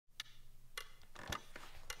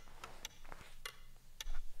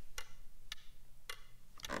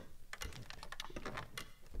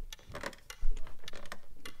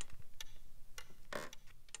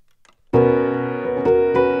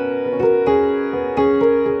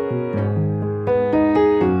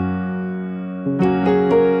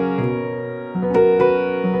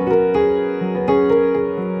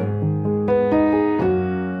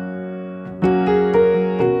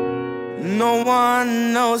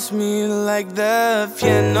knows me like the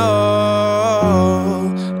piano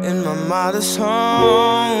in my mother's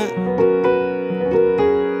home.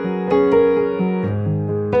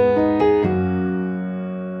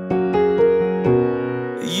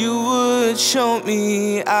 You would show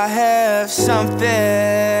me I have something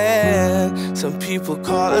some people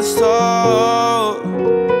call a soul.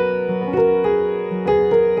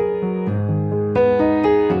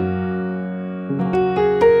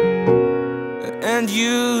 And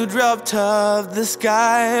you dropped off the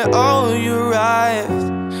sky. Oh, you arrived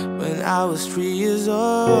when I was 3 years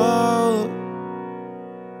old.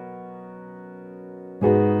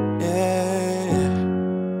 Yeah.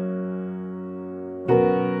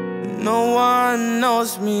 No one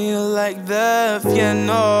knows me like the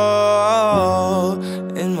piano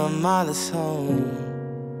in my mother's home.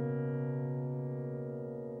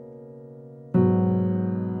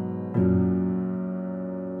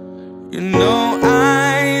 You know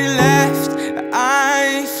I left,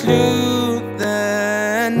 I flew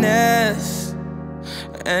the nest,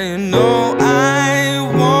 and you know I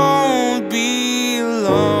won't be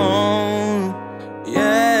alone,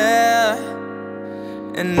 yeah.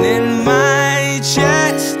 And in my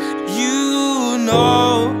chest, you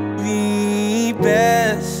know me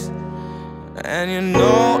best, and you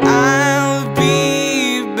know I'll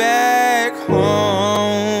be back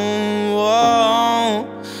home. Whoa,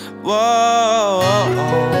 whoa.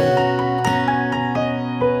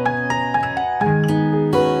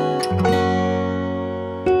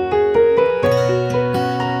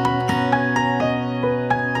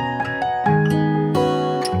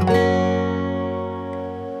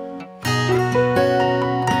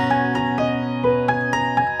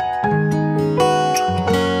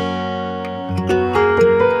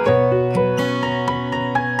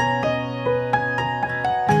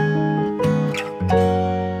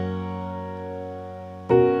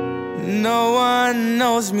 No one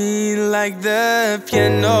knows me like the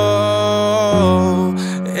piano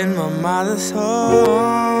in my mother's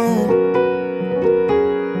home.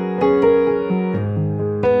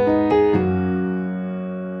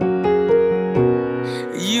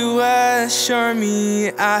 You assure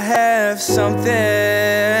me I have something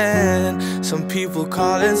some people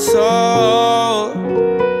call it soul.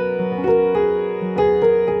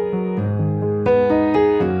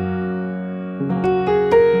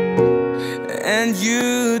 And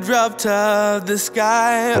you dropped out the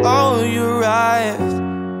sky. Oh, you arrived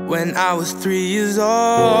when I was 3 years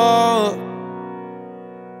old.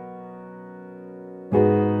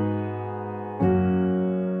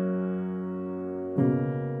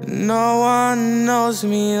 No one knows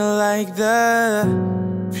me like the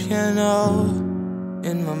piano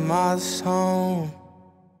in my mother's home.